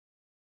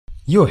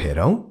यो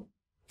हेरौं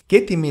के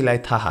तिमीलाई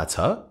थाहा छ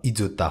यी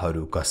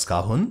जुत्ताहरू कसका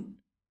हुन्?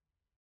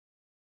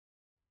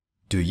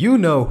 Do you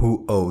know who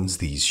owns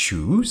these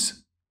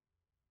shoes?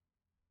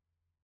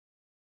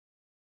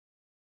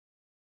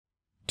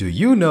 Do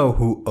you know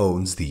who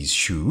owns these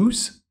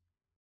shoes?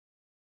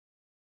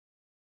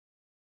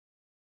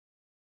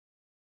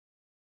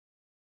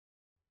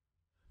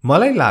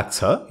 मलाई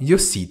लाग्छ यो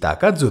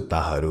सीताका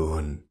जुत्ताहरू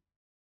हुन्.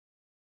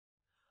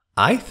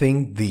 I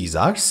think these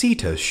are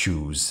Sita's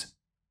shoes.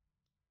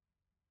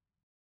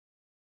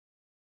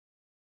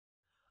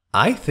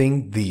 I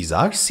think these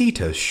are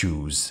Sita's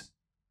shoes.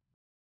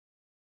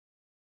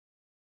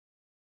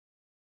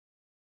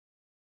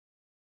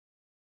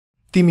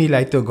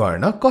 तिमीलाई त्यो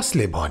गर्न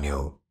कसले भन्यो?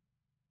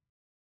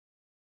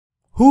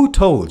 Who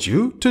told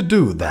you to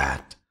do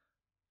that?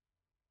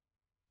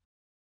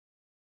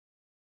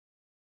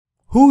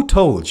 Who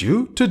told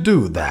you to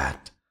do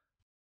that?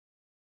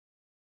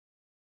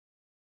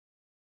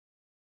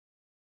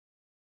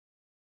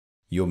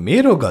 यो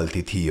मेरो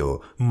गल्ती थियो.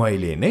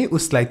 मैले नै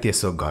उसलाई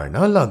त्यसो गर्न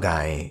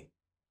लगाएँ.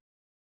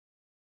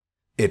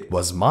 It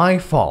was my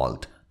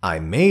fault. I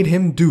made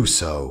him do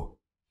so.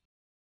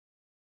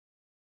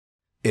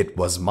 It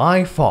was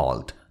my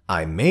fault.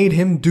 I made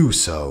him do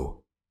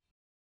so.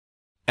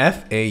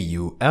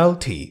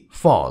 F-A-U-L-T,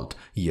 fault.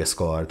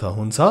 यसको अर्थ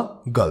हुन्छ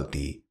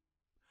गल्ती.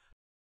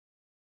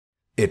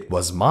 It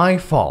was my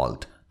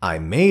fault. I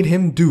made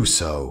him do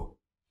so.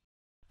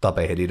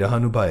 तपाई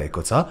हेरिरहनु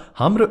भएको छ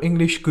हाम्रो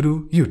इंग्लिश गुरु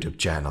YouTube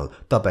च्यानल.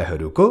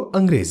 तपाईहरुको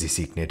अंग्रेजी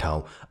सिक्ने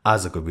ठाउँ.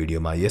 आजको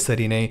भिडियोमा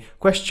यसरी नै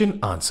क्वेशन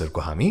आन्सर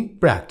को हामी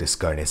प्र्याक्टिस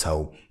गर्ने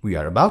छौं. We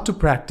are about to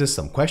practice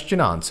some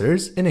question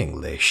answers in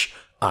English.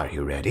 Are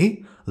you ready?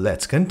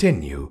 Let's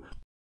continue.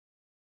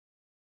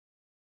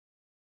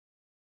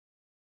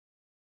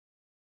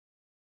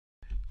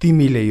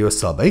 तिमीले यो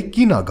सबै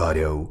किन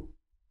गर्यौ?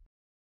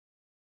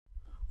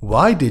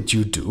 Why did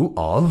you do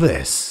all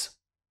this?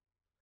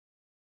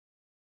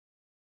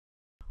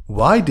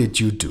 Why did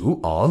you do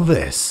all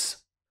this?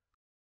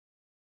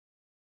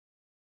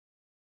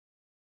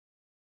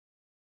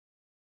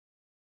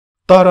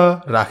 तर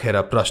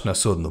राखेर प्रश्न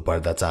सोध्नु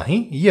पर्दा चाहिँ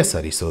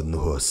यसरी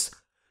सोध्नुहोस्.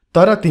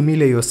 तर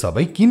तिमीले यो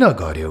सबै किन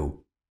गर्यौ?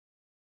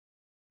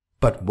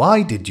 But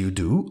why did you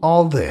do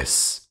all this?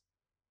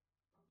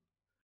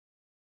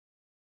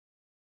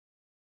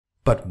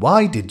 But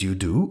why did you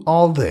do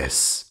all this?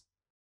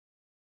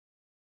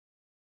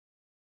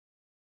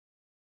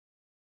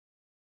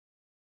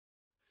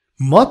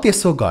 म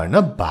त्यसो गर्न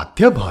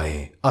बाध्य भए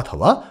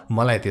अथवा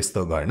मलाई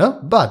त्यस्तो गर्न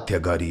बाध्य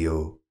गरियो.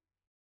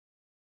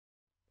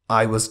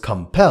 I was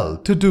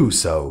compelled to do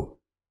so.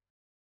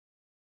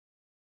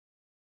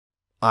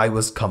 I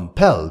was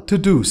compelled to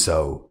do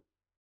so.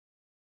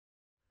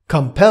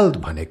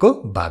 Compelled भनेको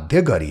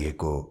बाध्य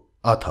गरिएको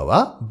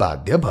अथवा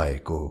बाध्य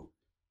भएको.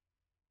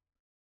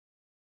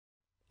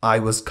 I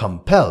was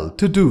compelled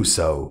to do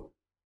so.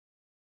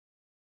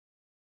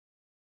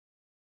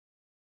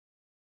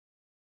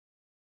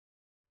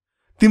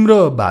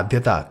 तिम्रो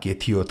बाध्यता के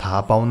थियो थाहा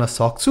पाउन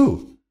सक्छु?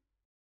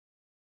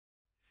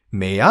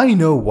 May I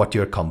know what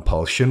your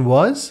compulsion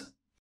was?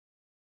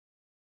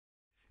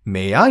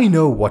 May I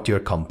know what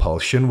your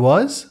compulsion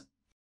was?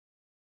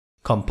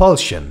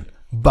 Compulsion,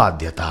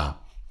 बाध्यता.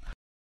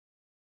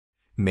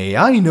 May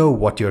I know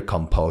what your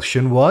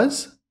compulsion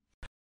was?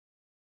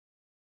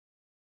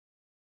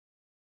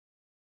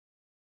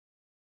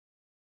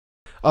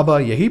 अब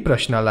यही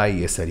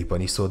प्रश्नलाई यसरी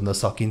पनि सोध्न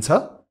सकिन्छ.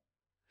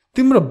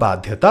 तिम्रो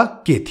बाध्यता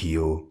के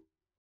थियो?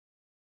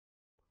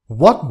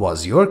 What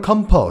was your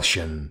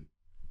compulsion?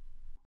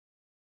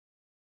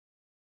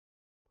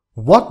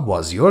 What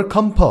was your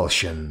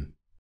compulsion?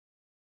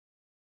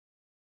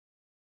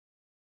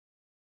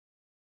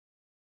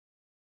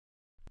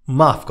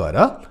 माफ गर,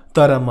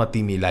 तर म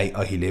तिमीलाई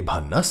अहिले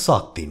भन्न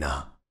सक्दिन.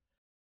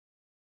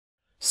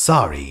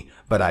 Sorry,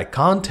 but I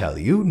can't tell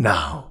you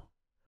now.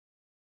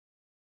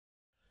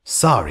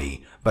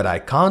 Sorry, but I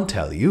can't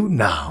tell you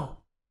now.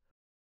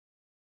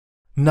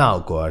 Now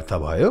को अर्थ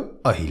भयो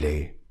अहिले.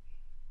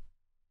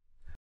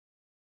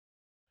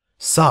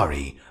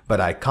 Sorry,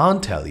 but I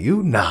can't tell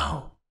you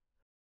now.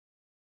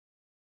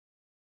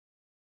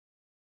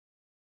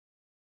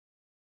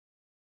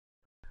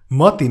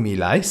 म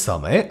तिमीलाई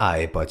समय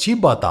आएपछि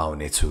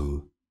बताउने छु.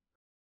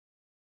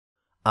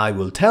 I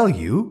will tell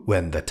you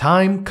when the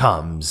time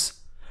comes.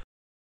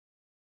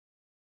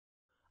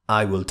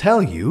 I will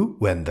tell you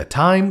when the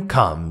time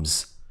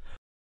comes.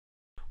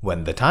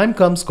 When the time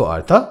comes को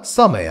अर्थ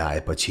समय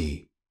आएपछि.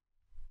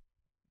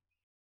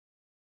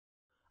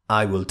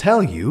 I will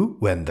tell you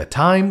when the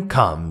time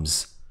comes.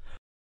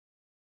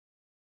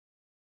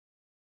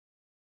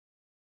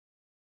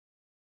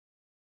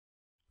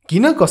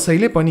 किन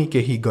कसैले पनि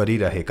केही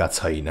गरिरहेका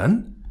छैनन्?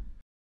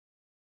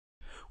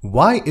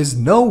 Why is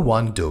no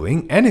one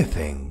doing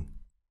anything?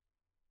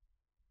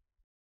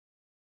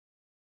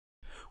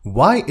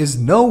 Why is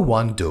no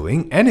one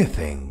doing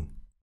anything?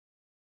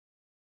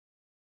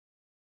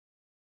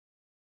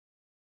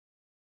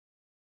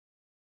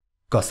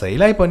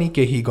 कसैलाई पनि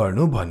केही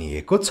गर्नु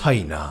भनिएको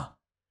छैन.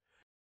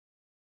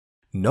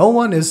 No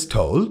one is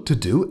told to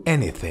do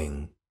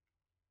anything.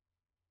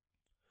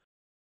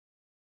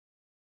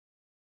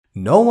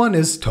 No one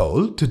is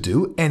told to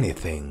do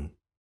anything.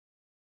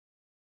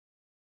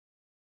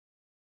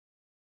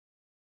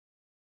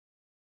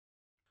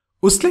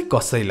 उसले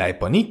कसैलाई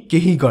पनि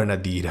केही गर्न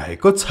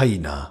दिइरहेको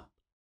छैन.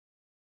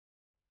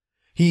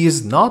 He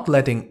is not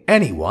letting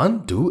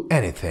anyone do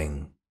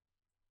anything.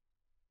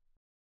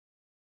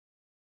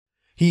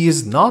 He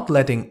is not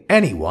letting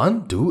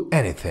anyone do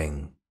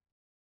anything.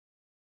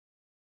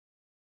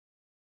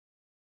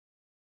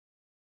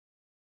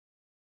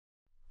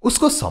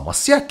 उसको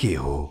समस्या के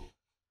हो?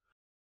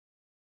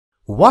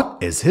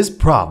 What is his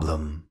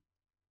problem?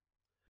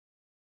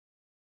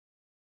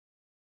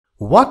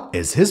 What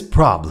is his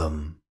problem?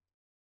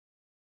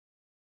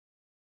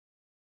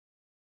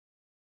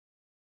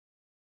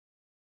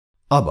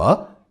 अब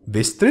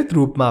विस्तृत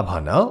रूपमा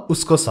भन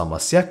उसको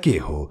समस्या के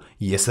हो.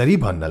 यसरी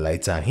भन्नलाई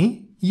चाहिँ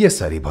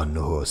यसरी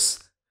भन्नुहोस्.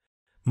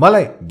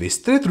 मलाई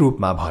विस्तृत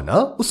रूपमा भन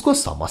उसको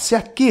समस्या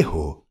के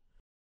हो.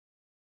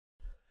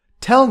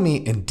 Tell me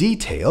in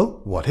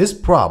detail what his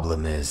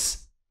problem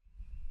is.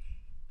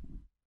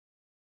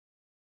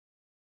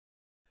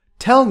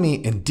 Tell me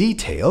in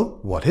detail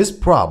what his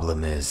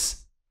problem is.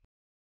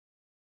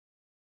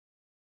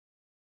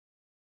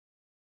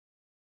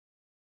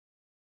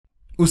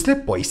 उसले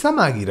पैसा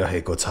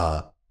मागिरहेको छ.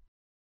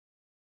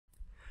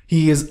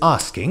 He is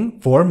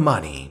asking for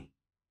money.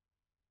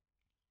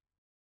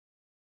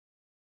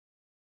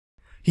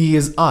 He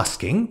is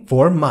asking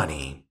for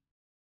money.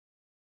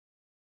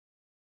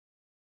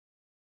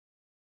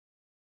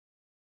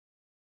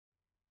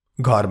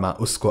 घरमा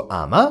उसको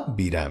आमा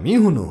बिरामी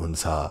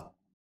हुनुहुन्छ.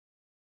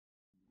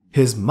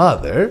 His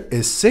mother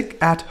is sick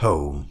at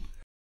home.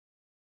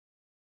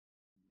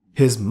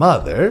 His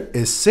mother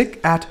is sick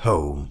at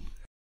home.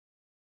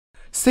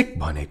 Sick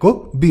भनेको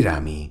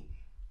बिरामी.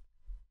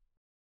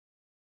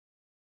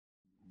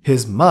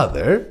 His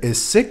mother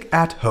is sick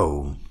at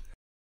home.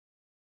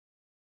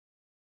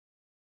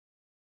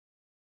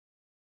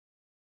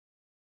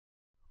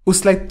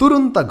 उसलाई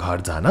तुरुन्त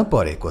घर जान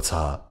परेको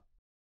छ.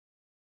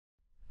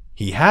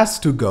 He has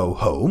to go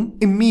home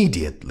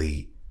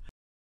immediately.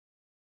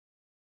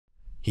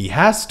 He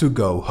has to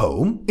go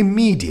home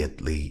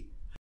immediately.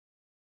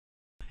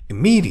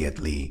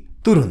 Immediately,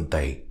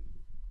 तुरुन्तै.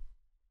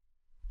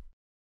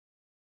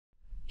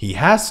 He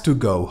has to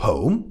go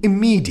home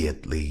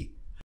immediately.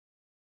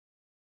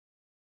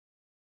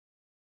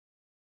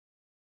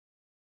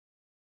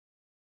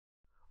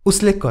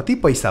 उसले कति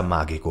पैसा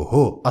मागेको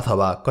हो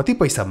अथवा कति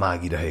पैसा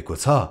मागिरहेको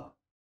छ?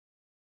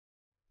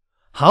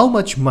 How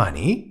much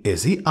money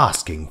is he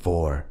asking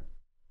for?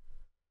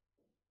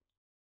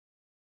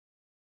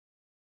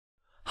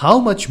 How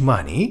much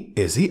money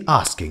is he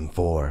asking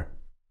for?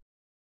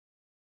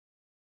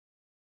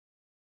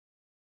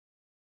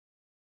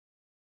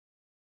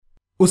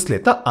 उसले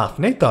त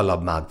आफ्नै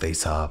तलब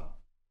माग्दैछ.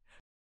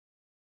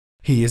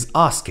 He is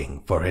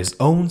asking for his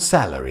own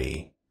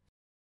salary.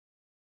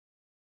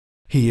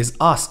 He is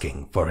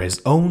asking for his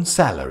own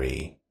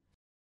salary.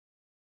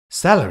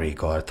 Salary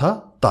को अर्थ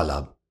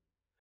तलब.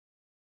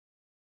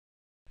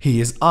 He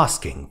is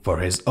asking for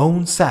his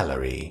own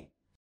salary.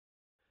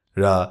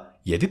 र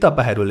यदि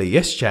तपाईहरुले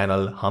यस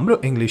च्यानल हाम्रो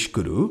इंग्लिश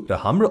गुरु र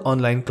हाम्रो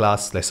अनलाइन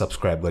क्लासलाई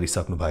सब्स्क्राइब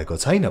गरिसक्नु भएको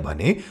छैन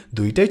भने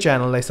दुईटै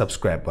च्यानललाई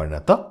सब्स्क्राइब गर्न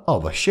त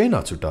अवश्य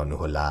नछुटाउनु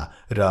होला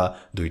र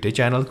दुईटै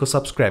च्यानलको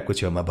सब्स्क्राइबको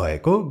छेउमा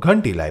भएको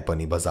घण्टीलाई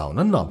पनि बजाउन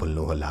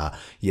नभुल्नु होला.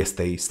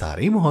 यस्तै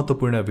सारै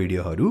महत्त्वपूर्ण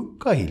भिडियोहरु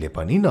कहिले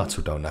पनि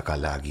नछुटाउनका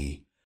लागि.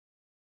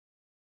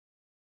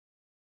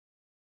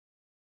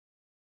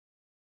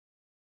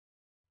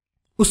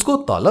 उसको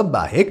तलब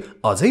बाहेक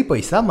अझै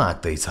पैसा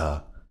माग्दैछ.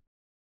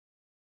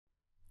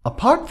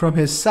 Apart from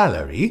his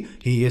salary,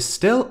 he is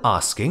still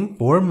asking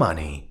for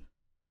money.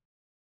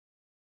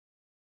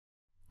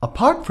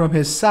 Apart from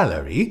his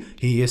salary,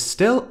 he is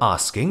still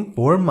asking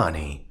for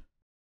money.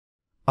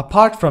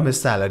 Apart from his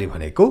salary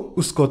भनेको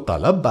उसको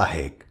तलब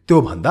बाहेक,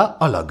 त्यो भन्दा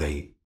अलगै.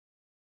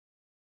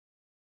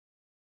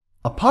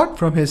 Apart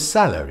from his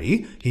salary,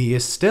 he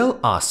is still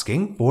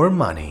asking for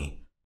money.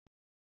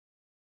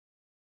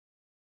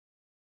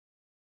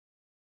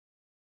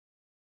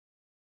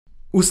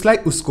 उसलाई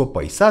उसको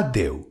पैसा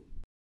देऊ.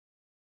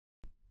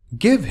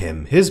 Give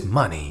him his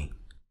money.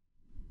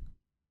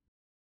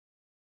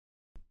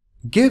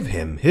 Give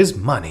him his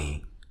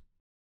money.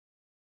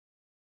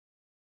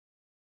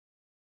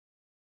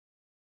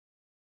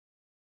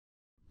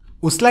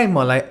 उसलाई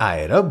मलाई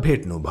आएर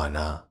भेट्नु भन.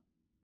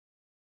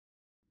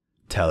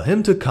 Tell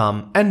him to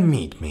come and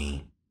meet me.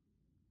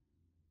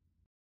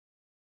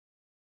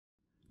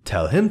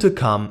 Tell him to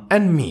come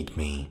and meet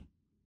me.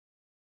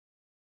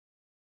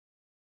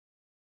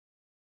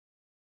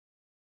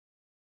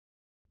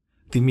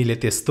 तिमीले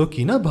त्यस्तो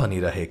किन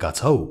भनिरहेका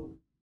छौ?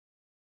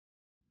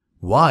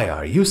 Why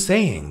are you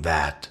saying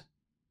that?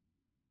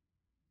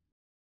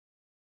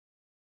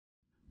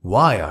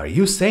 Why are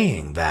you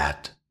saying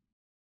that?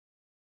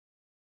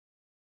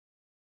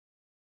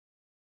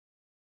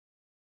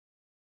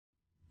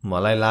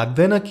 मलाई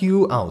लाग्दैन कि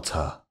उ आउँछ.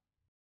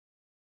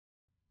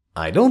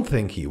 I don't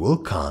think he will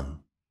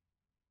come.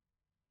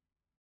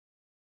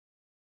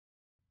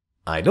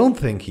 I don't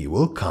think he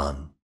will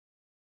come.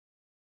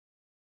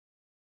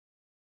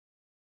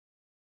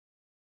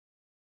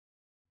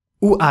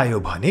 ऊ आयो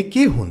भने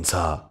के हुन्छ?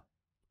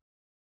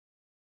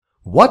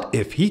 What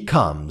if he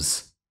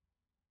comes?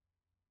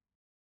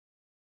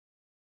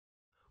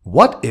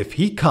 What if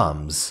he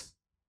comes?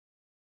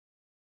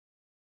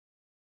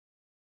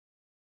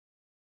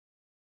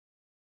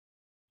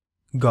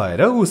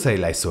 गएर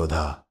उसैलाई सोध.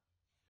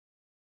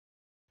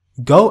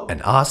 Go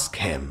and ask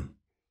him.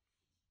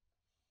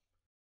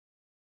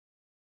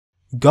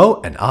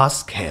 Go and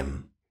ask him.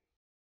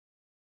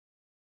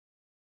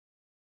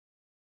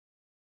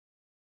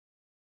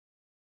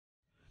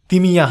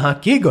 तिमी यहाँ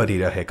के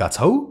गरिरहेका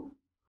छौ?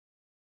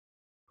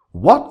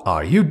 What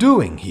are you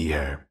doing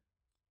here?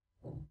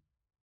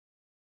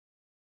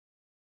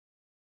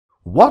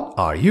 What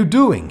are you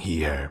doing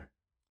here?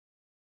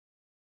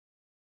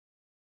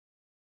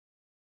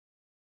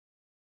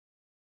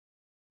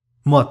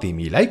 म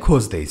तिमीलाई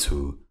खोज्दै छु.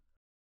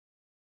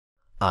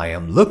 I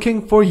am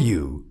looking for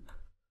you.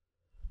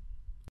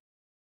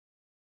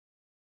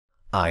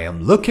 I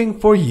am looking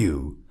for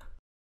you.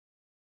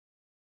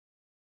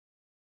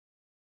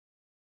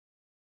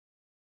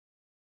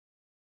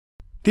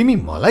 तिमी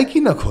मलाई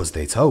किन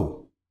खोज्दै छौ?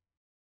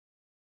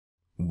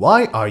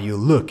 Why are you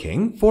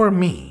looking for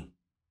me?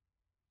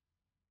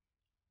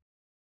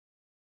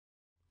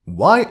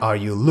 Why are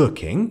you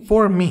looking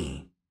for me?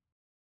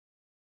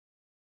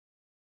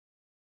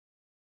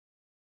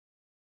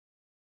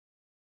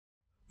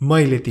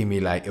 मैले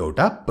तिमीलाई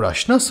एउटा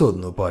प्रश्न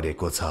सोध्नु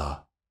परेको छ.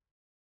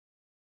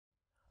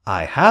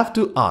 I have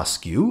to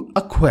ask you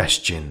a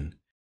question.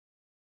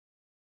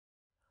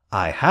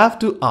 I have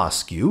to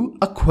ask you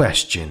a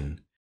question.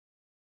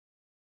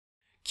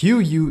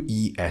 Question.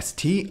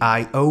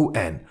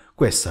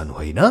 Question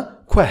होइन,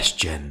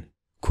 question.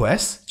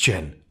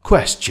 Question.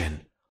 Question.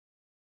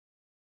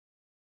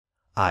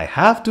 I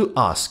have to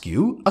ask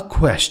you a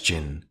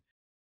question.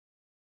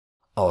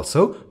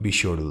 Also, be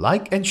sure to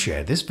like and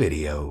share this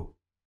video.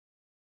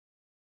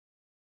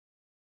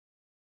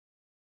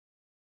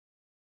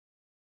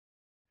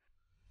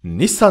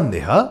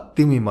 निस्सन्देह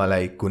तिमी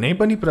मलाई कुनै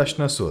पनि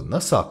प्रश्न सोध्न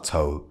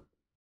सक्छौ.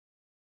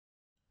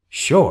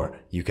 Sure,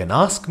 you can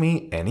ask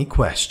me any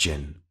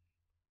question.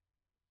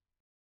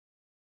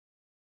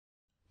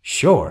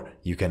 Sure,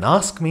 you can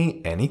ask me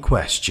any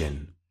question.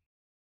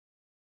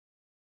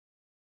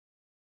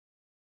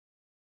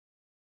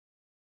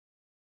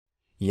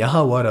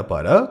 यहाँ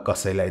वरपर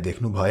कसैलाई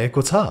देख्नु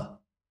भएको छ?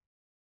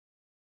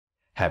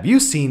 Have you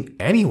seen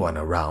anyone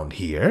around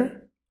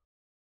here?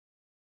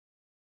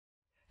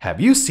 Have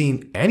you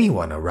seen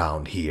anyone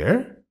around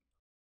here?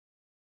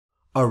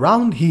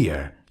 Around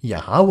here,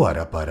 यहाँ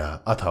वरपर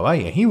अथवा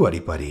यही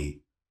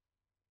वरिपरि.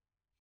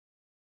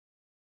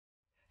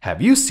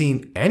 Have you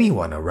seen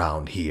anyone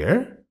around here?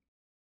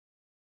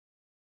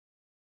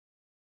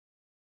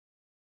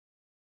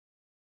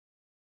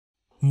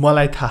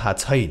 मलाई थाहा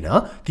छैन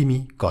तिमी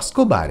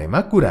कसको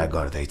बारेमा कुरा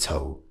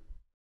गर्दैछौ.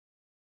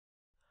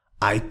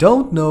 I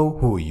don't know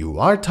who you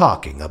are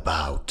talking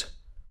about.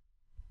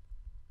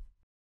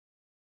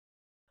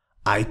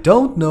 I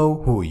don't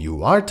know who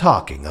you are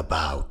talking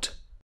about.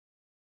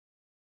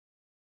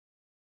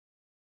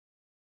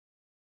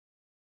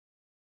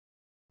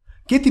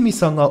 के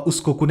तिमीसँग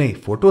उसको कुनै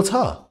फोटो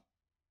छ?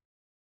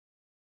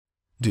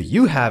 Do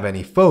you have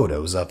any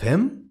photos of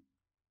him?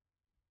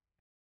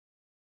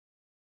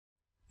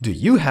 Do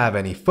you have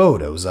any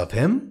photos of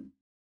him?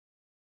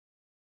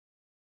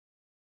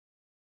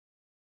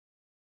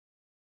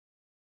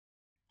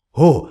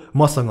 हो,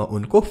 मसँग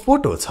उनको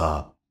photo छ.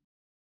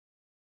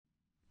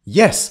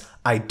 Yes,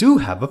 I do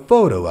have a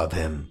photo of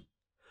him.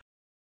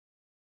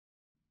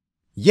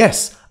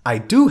 Yes, I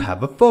do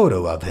have a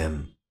photo of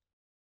him.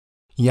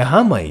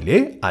 यहाँ मैले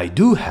I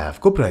do have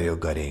को प्रयोग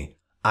गरे.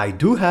 I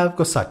do have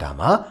को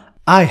सट्टामा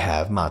I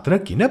have मात्र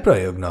किन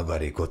प्रयोग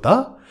नगरेको त?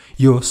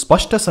 यो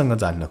स्पष्टसँग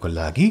जान्नको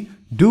लागि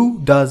do,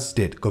 does,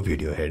 did को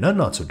भिडियो हेर्न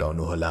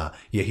नछुटाउनु होला.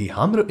 यही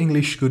हाम्रो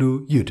इंग्लिश गुरु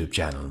युट्युब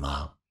च्यानलमा.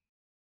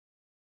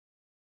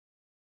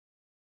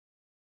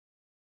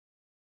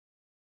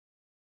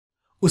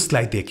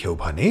 उसलाई देख्यौ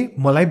भने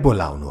मलाई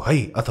बोलाउनु है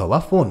अथवा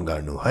फोन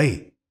गर्नु है.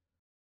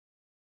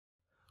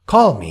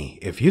 Call me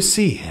if you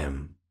see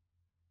him.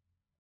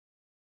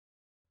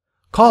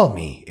 Call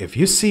me if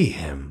you see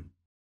him.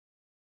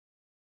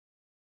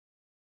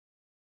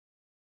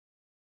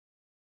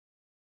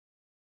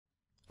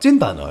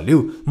 चिन्ता नलिऊ,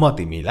 म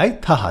तिमीलाई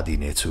थाहा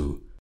दिनेछु.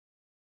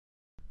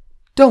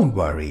 Don't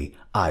worry,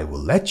 I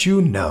will let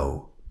you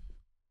know.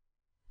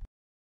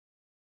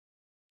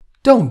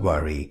 Don't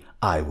worry,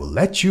 I will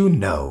let you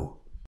know.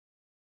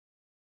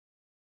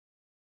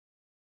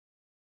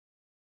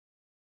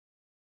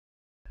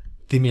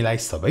 तिमीलाई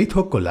सबै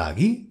थोकको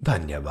लागि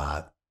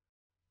धन्यवाद.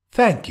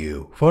 Thank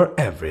you for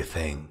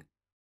everything.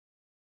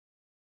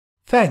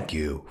 Thank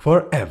you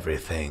for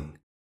everything.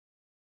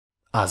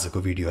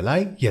 आजको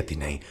भिडियोलाई यति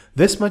नै.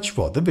 This much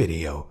for the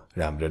video.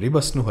 राम्ररी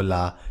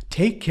बस्नुहोला.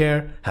 Take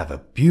care. Have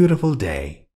a beautiful day.